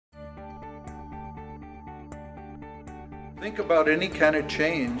Think about any kind of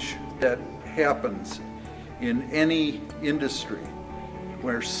change that happens in any industry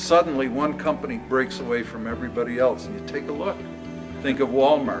where suddenly one company breaks away from everybody else. And you take a look. Think of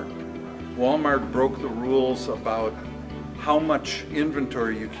Walmart. Walmart broke the rules about how much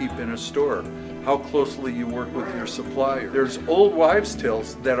inventory you keep in a store, how closely you work with your supplier. There's old wives'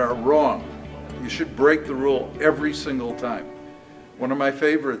 tales that are wrong. You should break the rule every single time. One of my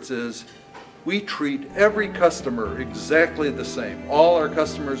favorites is, we treat every customer exactly the same. All our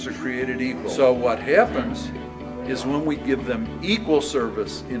customers are created equal. So what happens is when we give them equal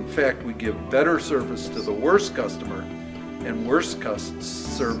service, in fact, we give better service to the worst customer and worse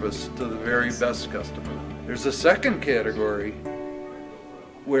service to the very best customer. There's a second category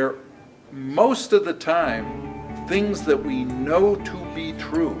where most of the time, things that we know to be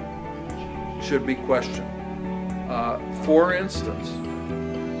true should be questioned. For instance,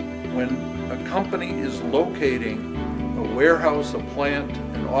 when a company is locating a warehouse, a plant,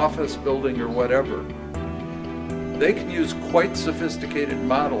 an office building, or whatever, they can use quite sophisticated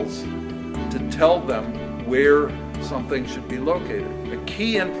models to tell them where something should be located. A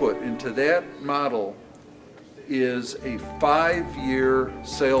key input into that model is a 5-year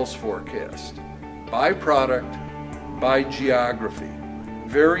sales forecast by product, by geography.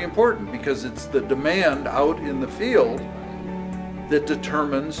 Very important, because it's the demand out in the field that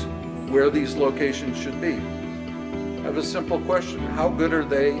determines where these locations should be. I have a simple question. How good are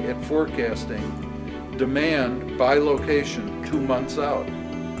they at forecasting demand by location 2 months out?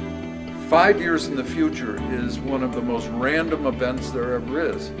 5 years in the future is one of the most random events there ever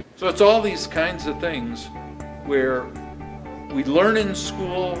is. So it's all these kinds of things where we learn in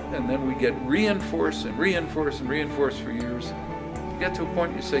school and then we get reinforced and reinforced and reinforced for years. You get to a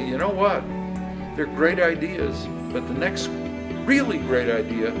point you say, you know what? They're great ideas, but the next really great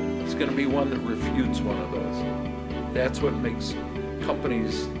idea is going to be one that refutes one of those. That's what makes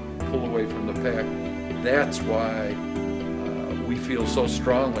companies pull away from the pack. That's why we feel so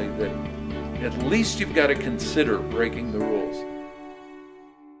strongly that at least you've got to consider breaking the rules.